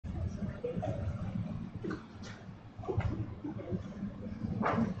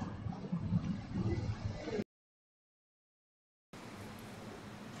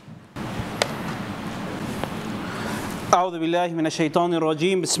أعوذ بالله من الشيطان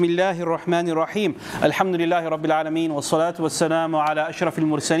الرجيم بسم الله الرحمن الرحيم الحمد لله رب العالمين والصلاة والسلام على أشرف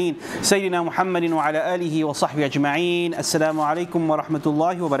المرسلين سيدنا محمد وعلى آله وصحبه أجمعين. Assalamu alaikum wa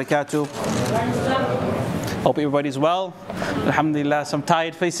rahmatullahi wa barakatuh. Hope everybody's well. Alhamdulillah, some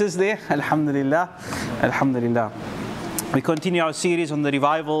tired faces there. Alhamdulillah, Alhamdulillah. We continue our series on the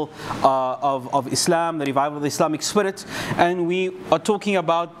revival of Islam, the revival of the Islamic spirit, and we are talking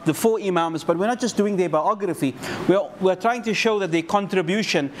about the four Imams, but we're not just doing their biography. We're trying to show that their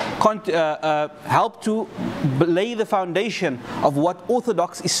contribution helped to lay the foundation of what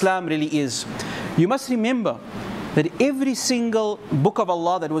Orthodox Islam really is. You must remember that every single book of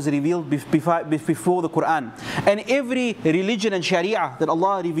Allah that was revealed before the Quran, and every religion and Sharia that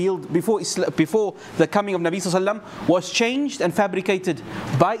Allah revealed before the coming of Nabi Sallallahu Alaihi Wasallam was changed and fabricated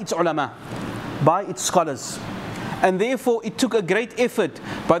by its ulama, by its scholars. And therefore it took a great effort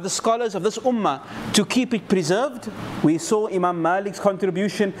by the scholars of this ummah to keep it preserved. We saw Imam Malik's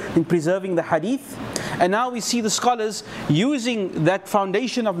contribution in preserving the hadith. And now we see the scholars using that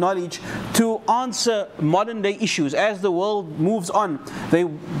foundation of knowledge to answer modern day issues. As the world moves on, they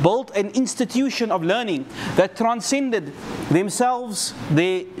built an institution of learning that transcended themselves,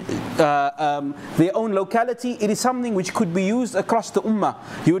 their own locality. It is something which could be used across the ummah.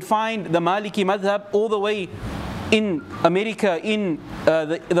 You would find the Maliki madhab all the way in America, in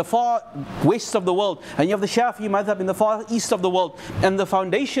the far west of the world, and you have the Shafi'i madhab in the far east of the world, and the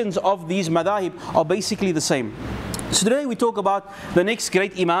foundations of these madhab are basically the same. So today we talk about the next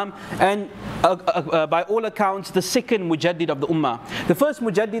great Imam, and by all accounts the second Mujaddid of the Ummah. The first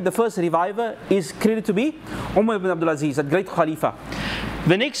Mujaddid, the first reviver, is credited to be Umar ibn Abdul Aziz, that great Khalifa.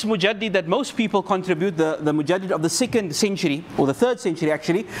 The next Mujaddid that most people contribute, the Mujaddid of the 2nd century, or the 3rd century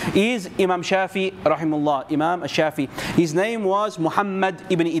actually, is Imam Shafi rahimullah, Imam Shafi. His name was Muhammad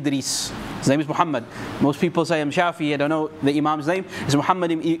ibn Idris. His name is Muhammad. Most people say I'm Shafi, I don't know the Imam's name. It's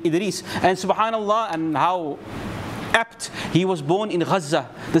Muhammad ibn Idris. And subhanallah, and how apt, he was born in Gaza.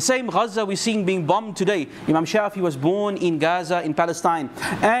 The same Gaza we're seeing being bombed today. Imam Shafi was born in Gaza, in Palestine.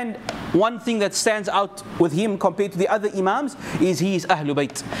 And one thing that stands out with him compared to the other Imams is he is Ahlul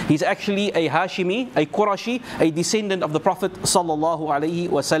Bayt. He's actually a Hashimi, a Qurashi, a descendant of the Prophet sallallahu alaihi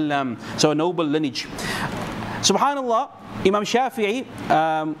wasallam. So a noble lineage. Subhanallah, Imam Shafi'i,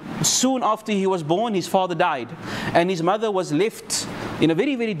 soon after he was born, his father died. And his mother was left in a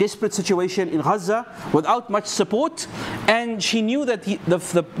very, very desperate situation in Gaza without much support. And she knew that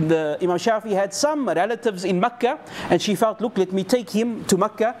the Imam Shafi'i had some relatives in Mecca, and she felt, look, let me take him to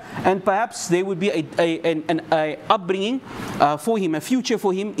Mecca, and perhaps there would be an upbringing for him, a future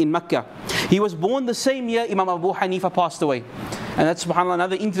for him in Mecca. He was born the same year Imam Abu Hanifa passed away. And that's subhanAllah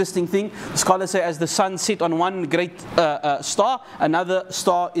another interesting thing. Scholars say as the sun set on one great star, another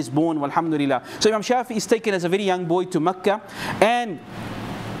star is born, walhamdulillah. So Imam Shafi is taken as a very young boy to Mecca, and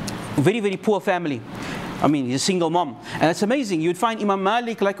very, very poor family. I mean, he's a single mom. And it's amazing. You'd find Imam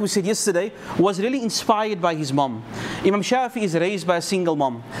Malik, like we said yesterday, was really inspired by his mom. Imam Shafi is raised by a single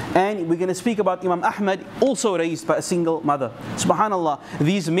mom. And we're going to speak about Imam Ahmad, also raised by a single mother. SubhanAllah,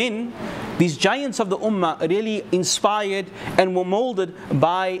 these men, these giants of the ummah, really inspired and were molded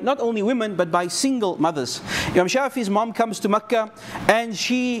by not only women, but by single mothers. Imam Shafi's mom comes to Mecca, and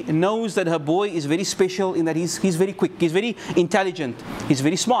she knows that her boy is very special in that he's very quick, he's very intelligent, he's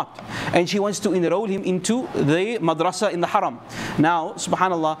very smart. And she wants to enroll him into the madrasa in the haram. Now,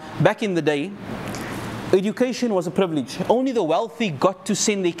 subhanallah, back in the day, education was a privilege. Only the wealthy got to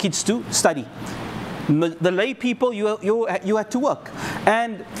send their kids to study. The lay people, you had to work.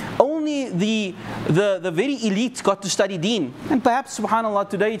 And only the very elite got to study deen. And perhaps, subhanAllah,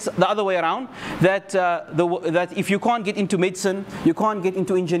 today it's the other way around, that if you can't get into medicine, you can't get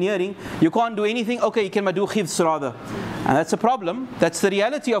into engineering, you can't do anything, okay, you can do khifs rather. And that's a problem. That's the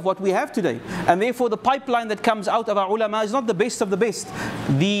reality of what we have today. And therefore the pipeline that comes out of our ulama is not the best of the best.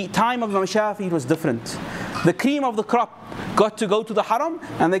 The time of Imam Shafi was different. The cream of the crop got to go to the haram,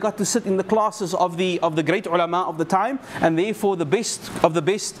 and they got to sit in the classes of the great ulama of the time, and therefore the best of the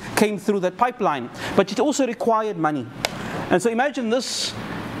best came through that pipeline. But it also required money. And so imagine this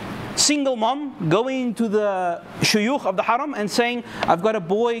single mom going to the shuyukh of the haram and saying, I've got a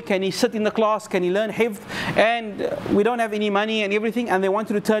boy, can he sit in the class, can he learn hifz, and we don't have any money and everything, and they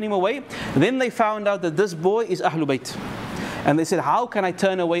wanted to turn him away. Then they found out that this boy is Ahlul Bayt. And they said, how can I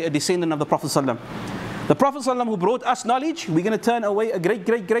turn away a descendant of the Prophet ﷺ? The Prophet ﷺ who brought us knowledge, we're going to turn away a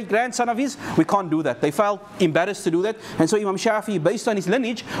great grandson of his? We can't do that. They felt embarrassed to do that. And so Imam Shafi, based on his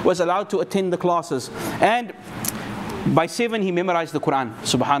lineage, was allowed to attend the classes. And by 7 he memorized the Quran,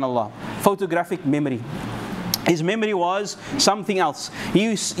 subhanallah. Photographic memory. his memory was something else.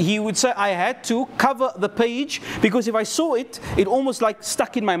 He would say, I had to cover the page because if I saw it, it almost like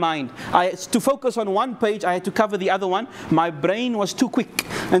stuck in my mind. To focus on one page, I had to cover the other one. My brain was too quick.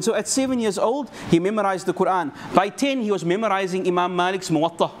 And so at 7 years old, he memorized the Quran. By 10, he was memorizing Imam Malik's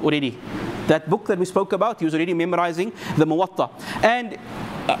Muwatta already. That book that we spoke about, he was already memorizing the Muwatta. And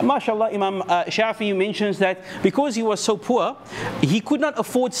mashallah, Imam Shafi'i mentions that because he was so poor, he could not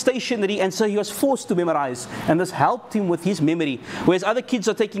afford stationery, and so he was forced to memorize. And this helped him with his memory. Whereas other kids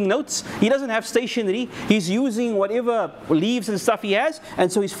are taking notes, he doesn't have stationery, he's using whatever leaves and stuff he has,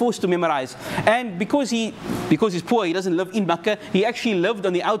 and so he's forced to memorize. And because he's poor, he doesn't live in Makkah, he actually lived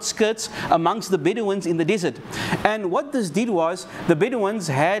on the outskirts amongst the Bedouins in the desert. And what this did was, the Bedouins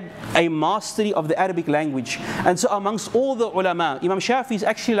had a mastery of the Arabic language. And so amongst all the ulama, Imam Shafi'i is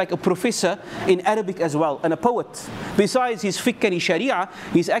actually like a professor in Arabic as well, and a poet. Besides his fiqh and his sharia,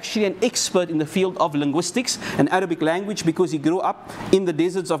 he's actually an expert in the field of linguistics and Arabic language because he grew up in the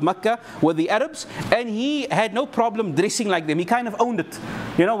deserts of Mecca with the Arabs, and he had no problem dressing like them. He kind of owned it.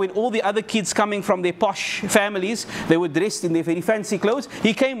 You know, when all the other kids coming from their posh families, they were dressed in their very fancy clothes,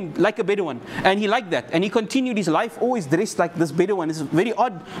 he came like a Bedouin, and he liked that. And he continued his life always dressed like this Bedouin. He's a very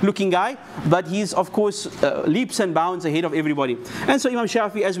odd looking guy, but he's of course leaps and bounds ahead of everybody. And so Imam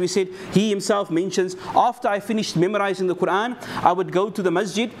Shafi'i, as we said, he himself mentions, after I finished memorizing the Quran, I would go to the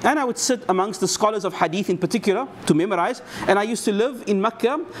Masjied and I would sit amongst the scholars of Hadith in particular to memorize. And I used to live in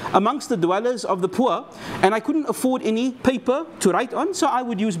Mecca amongst the dwellers of the poor, and I couldn't afford any paper to write on, so I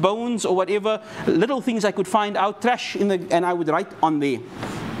would use bones or whatever little things I could find out, trash and I would write on there.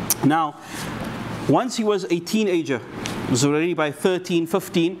 Now, once he was a teenager, it was already by 13,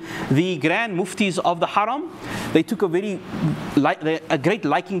 15, the grand muftis of the Haram, they took a great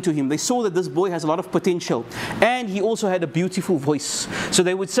liking to him. They saw that this boy has a lot of potential, and he also had a beautiful voice. So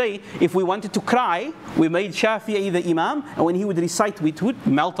they would say, if we wanted to cry, we made Shafi'i the Imam, and when he would recite, it would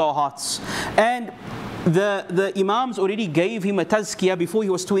melt our hearts. And the Imams already gave him a tazkiyah before he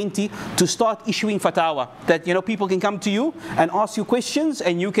was 20 to start issuing fatwa, that people can come to you and ask you questions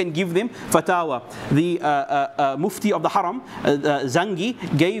and you can give them fatwa. The Mufti of the Haram,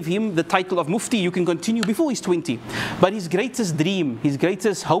 Zangi, gave him the title of Mufti. You can continue before he's 20. But his greatest dream, his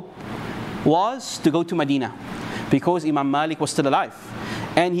greatest hope was to go to Medina, because Imam Malik was still alive,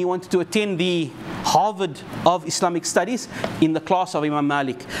 and he wanted to attend the Harvard of Islamic Studies in the class of Imam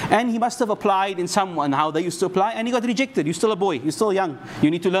Malik. And he must have applied in someone, how they used to apply, and he got rejected. You're still a boy, you're still young,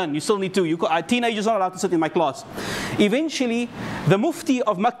 you need to learn, you still need to, teenagers are not allowed to sit in my class. Eventually, the Mufti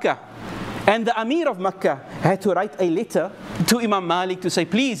of Mecca and the Amir of Mecca had to write a letter to Imam Malik to say,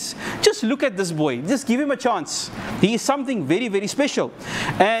 please, just look at this boy, just give him a chance. He is something very, very special.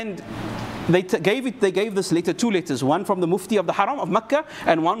 And they gave this letter, two letters, one from the Mufti of the Haram of Mecca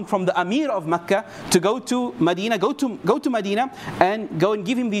and one from the Amir of Mecca, to go to Medina, go to Medina and go and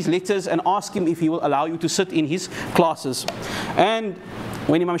give him these letters and ask him if he will allow you to sit in his classes. And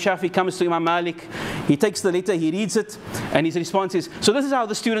when Imam Shafi'i comes to Imam Malik, he takes the letter, he reads it, and his response is, so this is how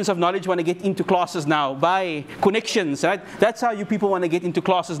the students of knowledge want to get into classes now, by connections, right? That's how you people want to get into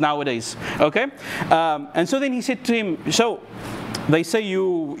classes nowadays, okay? And so then he said to him, so they say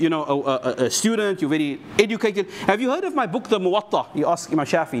a student, you're very educated. Have you heard of my book, the Muwatta? He asked Imam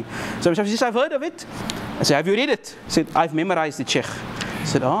Shafi'i. So Imam Shafi'i says, I've heard of it. I said, have you read it? He said, I've memorized it, Sheikh. I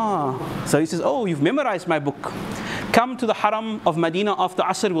said, So he says, oh, you've memorized my book. Come to the Haram of Medina after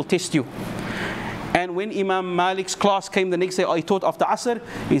Asr, we'll test you. And when Imam Malik's class came the next day, he taught after Asr,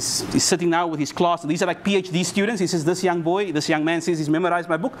 he's sitting now with his class. These are like PhD students. He says, this young man says he's memorized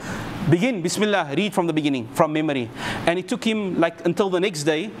my book. Begin, Bismillah, read from the beginning, from memory. And it took him like until the next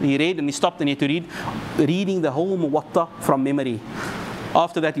day, he read and he stopped and he had to reading the whole Muwatta from memory.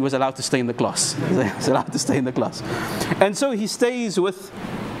 After that, he was allowed to stay in the class. He was allowed to stay in the class. And so he stays with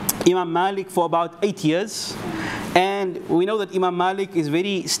Imam Malik for about 8 years. And we know that Imam Malik is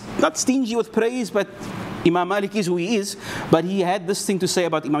very, not stingy with praise, but Imam Malik is who he is, but he had this thing to say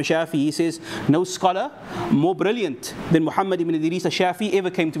about Imam Shafi'i. He says, no scholar more brilliant than Muhammad ibn Idris al-Shafi'i ever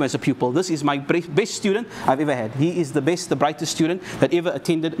came to me as a pupil. This is my best student I've ever had. He is the best, the brightest student that ever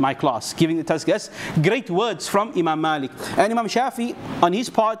attended my class. Giving the tazkiyah. Great words from Imam Malik. And Imam Shafi'i, on his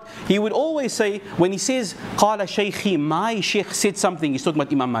part, he would always say, when he says, Qala Sheikhi, my Sheikh said something, he's talking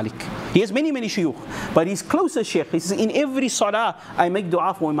about Imam Malik. He has many, many shuyukh, but his closest Sheikh, he says, in every salah, I make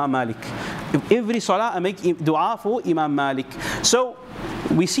dua for Imam Malik. In every salah, I make dua for Imam Malik. So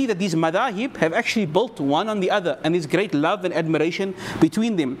we see that these madahib have actually built one on the other, and there's great love and admiration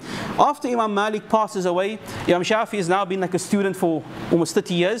between them. After Imam Malik passes away, Imam Shafi has now been like a student for almost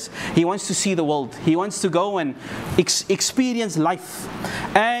 30 years. He wants to see the world. He wants to go and experience life.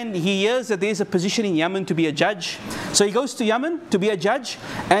 And he hears that there's a position in Yemen to be a judge. So he goes to Yemen to be a judge,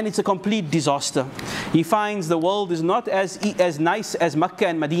 and it's a complete disaster. He finds the world is not as nice as Mecca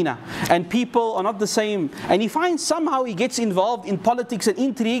and Medina, and people are not the same. And he finds somehow he gets involved in politics and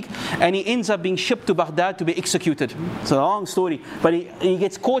intrigue, and he ends up being shipped to Baghdad to be executed. It's a long story, but he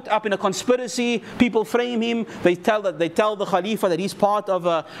gets caught up in a conspiracy. People frame him. They tell the Khalifa that he's part of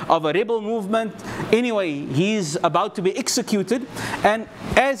a rebel movement. Anyway, he's about to be executed, and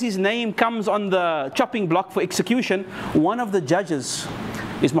as his name comes on the chopping block for execution, one of the judges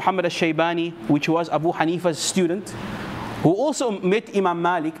is Muhammad al-Shaybani, which was Abu Hanifa's student, who also met Imam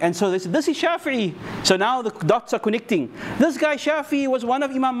Malik. And so they said, this is Shafi'i. So now the dots are connecting. This guy Shafi'i was one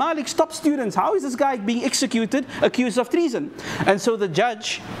of Imam Malik's top students. How is this guy being executed, accused of treason? And so the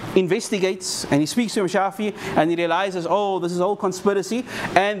judge investigates, and he speaks to Imam Shafi'i, and he realizes, oh, this is all conspiracy.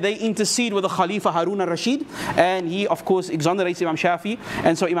 And they intercede with the Khalifa Harun al-Rashid, and he of course exonerates Imam Shafi'i.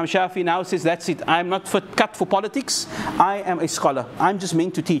 And so Imam Shafi'i now says, that's it, I'm not cut for politics, I am a scholar, I'm just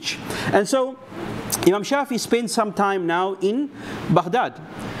meant to teach. And so Imam Shafi spends some time now in Baghdad,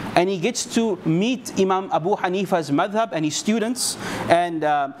 and he gets to meet Imam Abu Hanifa's madhab and his students. And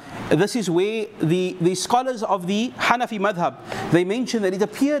this is where the scholars of the Hanafi madhab, they mention that it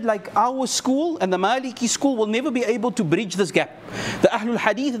appeared like our school and the Maliki school will never be able to bridge this gap. The Ahlul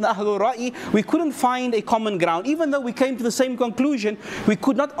Hadith and the Ahlul Ra'i, we couldn't find a common ground. Even though we came to the same conclusion, we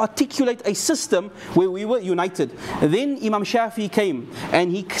could not articulate a system where we were united. Then Imam Shafi came,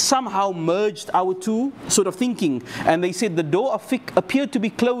 and he somehow merged our two sort of thinking. And they said the door of fiqh appeared to be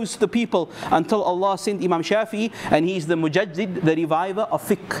closed to the people until Allah sent Imam Shafi, and he is the mujaddid, the reviver of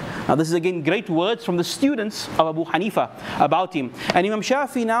fiqh. Now this is again great words from the students of Abu Hanifa about him. And Imam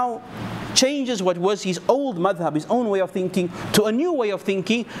Shafi now changes what was his old madhab, his own way of thinking, to a new way of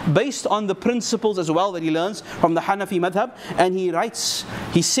thinking based on the principles as well that he learns from the Hanafi madhab. And he writes,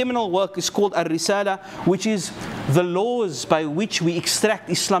 his seminal work is called Ar-Risala, which is the laws by which we extract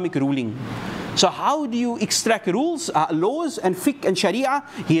Islamic ruling. So how do you extract rules, laws and fiqh and sharia?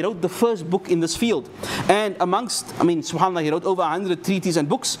 He wrote the first book in this field. And amongst, subhanAllah, he wrote over 100 treatises and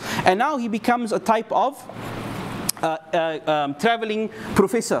books. And now he becomes a type of traveling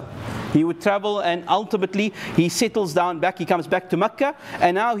professor. He would travel, and ultimately he settles down back. He comes back to Mecca,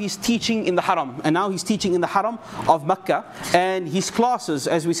 and now he's teaching in the Haram. And now he's teaching in the Haram of Mecca. And his classes,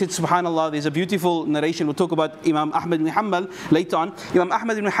 as we said, subhanAllah, there's a beautiful narration. We'll talk about Imam Ahmad ibn Hanbal later on. Imam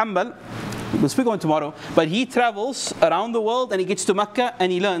Ahmad ibn Hanbal, we'll speak on tomorrow, but he travels around the world, and he gets to Mecca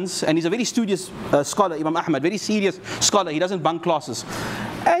and he learns, and he's a very studious scholar, Imam Ahmad, very serious scholar. He doesn't bunk classes.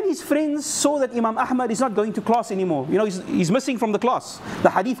 And his friends saw that Imam Ahmad is not going to class anymore. You know, he's missing from the class, the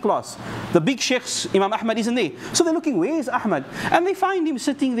hadith class. The big sheikhs, Imam Ahmad isn't there. So they're looking, where is Ahmad? And they find him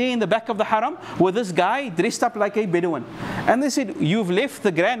sitting there in the back of the Haram with this guy dressed up like a Bedouin. And they said, you've left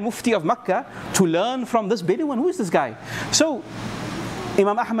the Grand Mufti of Mecca to learn from this Bedouin. Who is this guy? So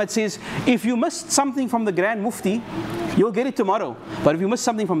Imam Ahmad says, if you missed something from the Grand Mufti, you'll get it tomorrow. But if you miss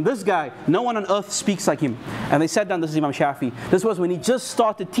something from this guy, no one on earth speaks like him. And they sat down, this is Imam Shafi. This was when he just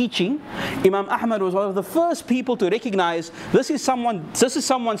started teaching. Imam Ahmad was one of the first people to recognize this is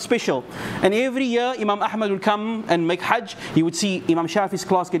someone special. And every year Imam Ahmad would come and make Hajj. He would see Imam Shafi's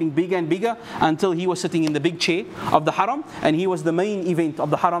class getting bigger and bigger until he was sitting in the big chair of the Haram, and he was the main event of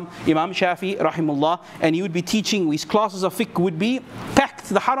the Haram, Imam Shafi rahimullah. And he would be teaching, his classes of fiqh would be packed.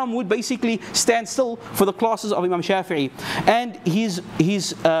 The Haram would basically stand still for the classes of Imam Shafi'i. And his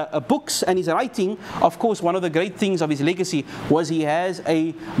books and his writing, of course, one of the great things of his legacy was he has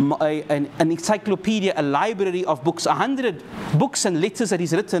an encyclopedia, a library of books, 100 books and letters that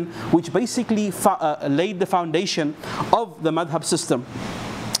he's written, which basically laid the foundation of the madhab system.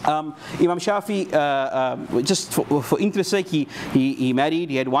 Imam Shafi, just for interest's sake, he married,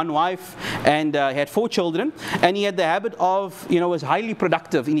 he had one wife, and he had 4 children, and he had the habit of, was highly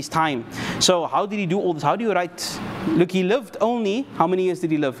productive in his time. So how did he do all this? How do you write? Look, he lived only, how many years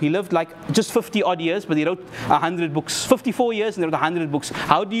did he live? He lived like just 50 odd years, but he wrote 100 books, 54 years, and he wrote 100 books.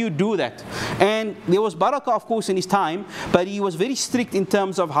 How do you do that? And there was barakah, of course, in his time, but he was very strict in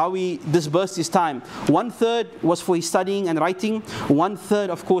terms of how he disbursed his time. 1/3 was for his studying and writing, 1/3,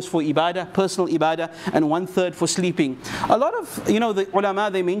 of course, course, for ibadah, personal ibadah, and 1/3 for sleeping. A lot of, the ulama,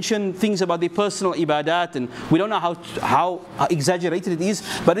 they mention things about their personal ibadat, and we don't know how exaggerated it is,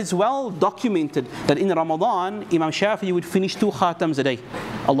 but it's well documented that in Ramadan, Imam Shafi'i would finish 2 khatams a day.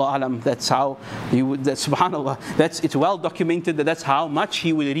 Allah alam, that's how he would, subhanAllah, it's well documented that's how much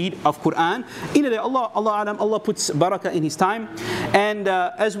he will read of Quran in a day. Allah alam, Allah puts barakah in his time. And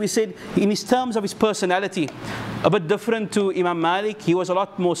as we said, in his terms of his personality, a bit different to Imam Malik. He was a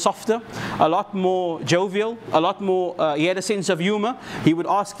lot more softer, a lot more jovial, a lot more, he had a sense of humor. He would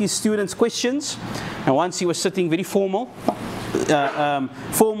ask his students questions, and once he was sitting very formal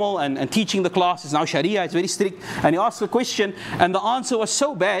and teaching the class. It's now Sharia, it's very strict, and he asked a question, and the answer was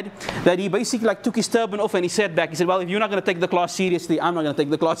so bad that he basically took his turban off and he sat back. He said, well, if you're not going to take the class seriously, I'm not going to take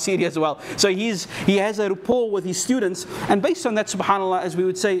the class serious as well. So he has a rapport with his students, and based on that, subhanAllah, as we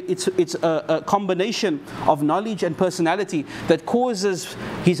would say, it's a combination of knowledge and personality that causes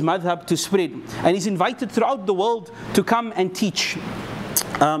his madhab to spread, and he's invited throughout the world to come and teach.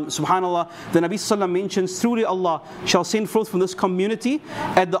 Subhanallah, the Nabi Sallallahu mentions, truly Allah shall send forth from this community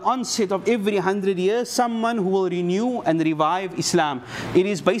at the onset of every 100 years someone who will renew and revive Islam. It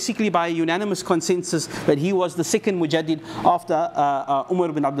is basically by unanimous consensus that he was the second mujaddid after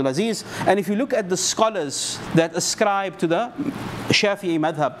Umar bin Abdul Aziz. And if you look at the scholars that ascribe to the Shafi'i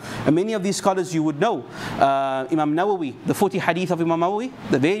madhab, and many of these scholars you would know, Imam Nawawi, the 40 hadith of Imam Nawawi,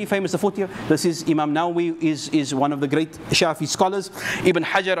 the very famous, the 40, this is Imam Nawawi, is one of the great Shafi'i scholars. Ibn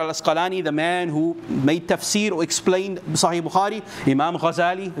Hajar al-Asqalani, the man who made tafsir or explained Sahih Bukhari. Imam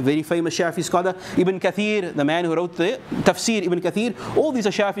Ghazali, a very famous Shafi scholar. Ibn Kathir, the man who wrote the tafsir, Ibn Kathir. All these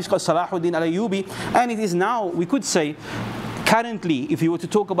are Shafi scholars. Salahuddin al-Ayyubi. And it is now, we could say, currently, if you were to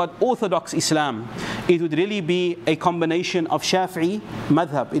talk about Orthodox Islam, it would really be a combination of Shafi'i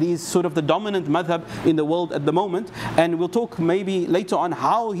madhab. It is sort of the dominant madhab in the world at the moment, and we'll talk maybe later on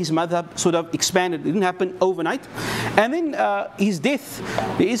how his madhab sort of expanded. It didn't happen overnight. And then his death,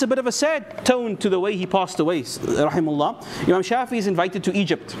 there is a bit of a sad tone to the way he passed away, rahimullah. Imam Shafi'i is invited to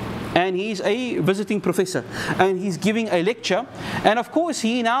Egypt, and he's a visiting professor, and he's giving a lecture, and of course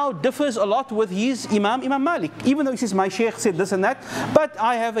he now differs a lot with his Imam Malik, even though he says, my Sheikh said this and that, but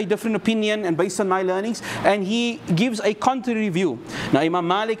I have a different opinion and based on my learnings, and he gives a contrary view. Now Imam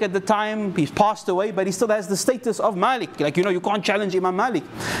Malik at the time, he's passed away, but he still has the status of Malik, like you can't challenge Imam Malik.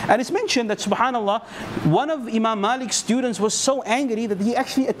 And it's mentioned that, subhanallah, one of Imam Malik's students was so angry that he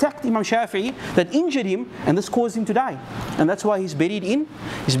actually attacked Imam Shafi'i, that injured him, and this caused him to die, and that's why he's buried in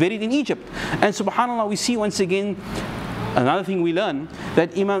Egypt. And subhanallah, we see once again another thing we learn,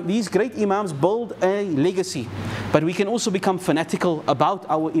 that these great Imams build a legacy, but we can also become fanatical about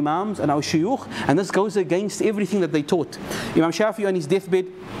our Imams and our Shuyukh, and this goes against everything that they taught. Imam Shafi'i on his deathbed,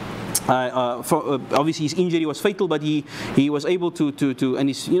 obviously his injury was fatal, but he was able to and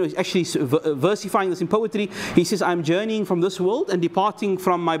he's actually versifying this in poetry. He says, I'm journeying from this world and departing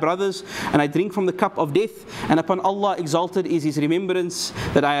from my brothers, and I drink from the cup of death, and upon Allah exalted is his remembrance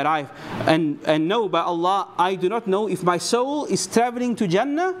that I arrive. And know by Allah, I do not know if my soul is traveling to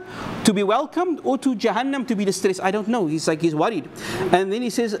Jannah to be welcomed or to Jahannam to be distressed. I don't know. He's worried. And then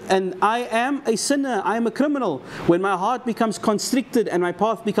he says, and I am a sinner, I am a criminal. When my heart becomes constricted and my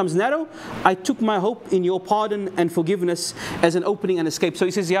path becomes narrow, I took my hope in your pardon and forgiveness as an opening and escape. So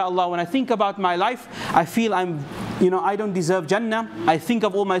he says, Ya Allah, when I think about my life, I feel I don't deserve Jannah. I think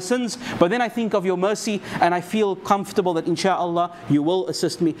of all my sins, but then I think of your mercy, and I feel comfortable that inshallah you will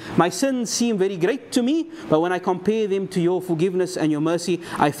assist me. My sins seem very great to me, but when I compare them to your forgiveness and your mercy,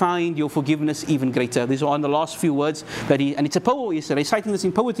 I find your forgiveness even greater. These are on the last few words that and it's a poem. He's reciting this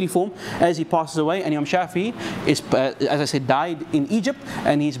in poetry form as he passes away. And Imam Shafi'i is, as I said, died in Egypt,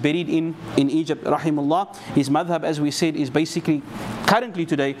 and he's buried in Egypt, rahimullah. His madhab, as we said, is basically, currently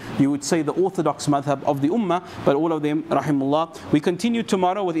today, you would say the orthodox madhab of the ummah, but all of them, rahimullah. We continue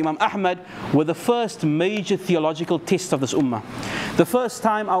tomorrow with Imam Ahmad, with the first major theological test of this ummah. The first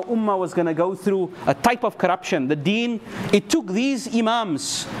time our ummah was going to go through a type of corruption, the deen, it took these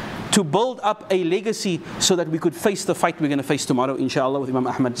imams to build up a legacy so that we could face the fight we're going to face tomorrow, inshallah, with Imam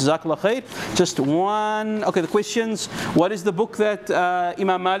Ahmad. Jazakallah khair. Just one, okay, the questions. What is the book that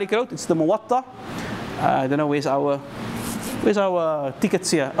Imam Malik wrote? It's the Muwatta. I don't know, where's our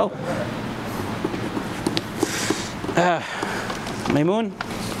tickets here? Oh. Maymoon.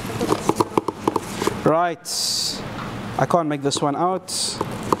 Right. I can't make this one out.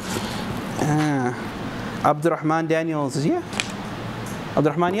 Abdurrahman Daniels is here.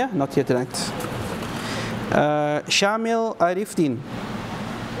 Abdurrahman, yeah? Not yet tonight. Shamil Arifdin.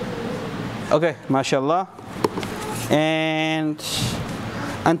 Okay, mashallah. And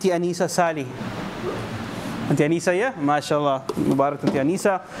Auntie Anisa Sali. Auntie Anisa, yeah? MashaAllah. Mubarak Auntie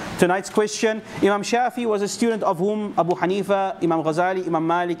Anisa. Tonight's question, Imam Shafi was a student of whom? Abu Hanifa, Imam Ghazali, Imam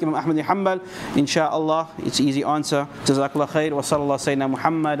Malik, Imam Ahmad ibn Hanbal. Insha'Allah, it's easy answer. Jazakallah khair. Wa sallallahu sayyidina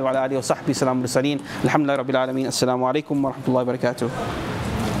Muhammad wa ala alihi wa sahbihi salam mursaleen. Alhamdulillah rabbil alameen. Assalamu alaikum wa rahmatullahi wa barakatuh.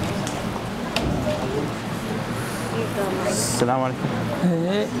 Assalamu alaikum.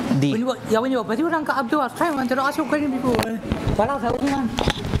 When you berarti orang kat Abdul, try want to ask you question before. Kalau tahu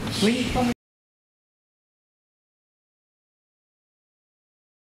kan.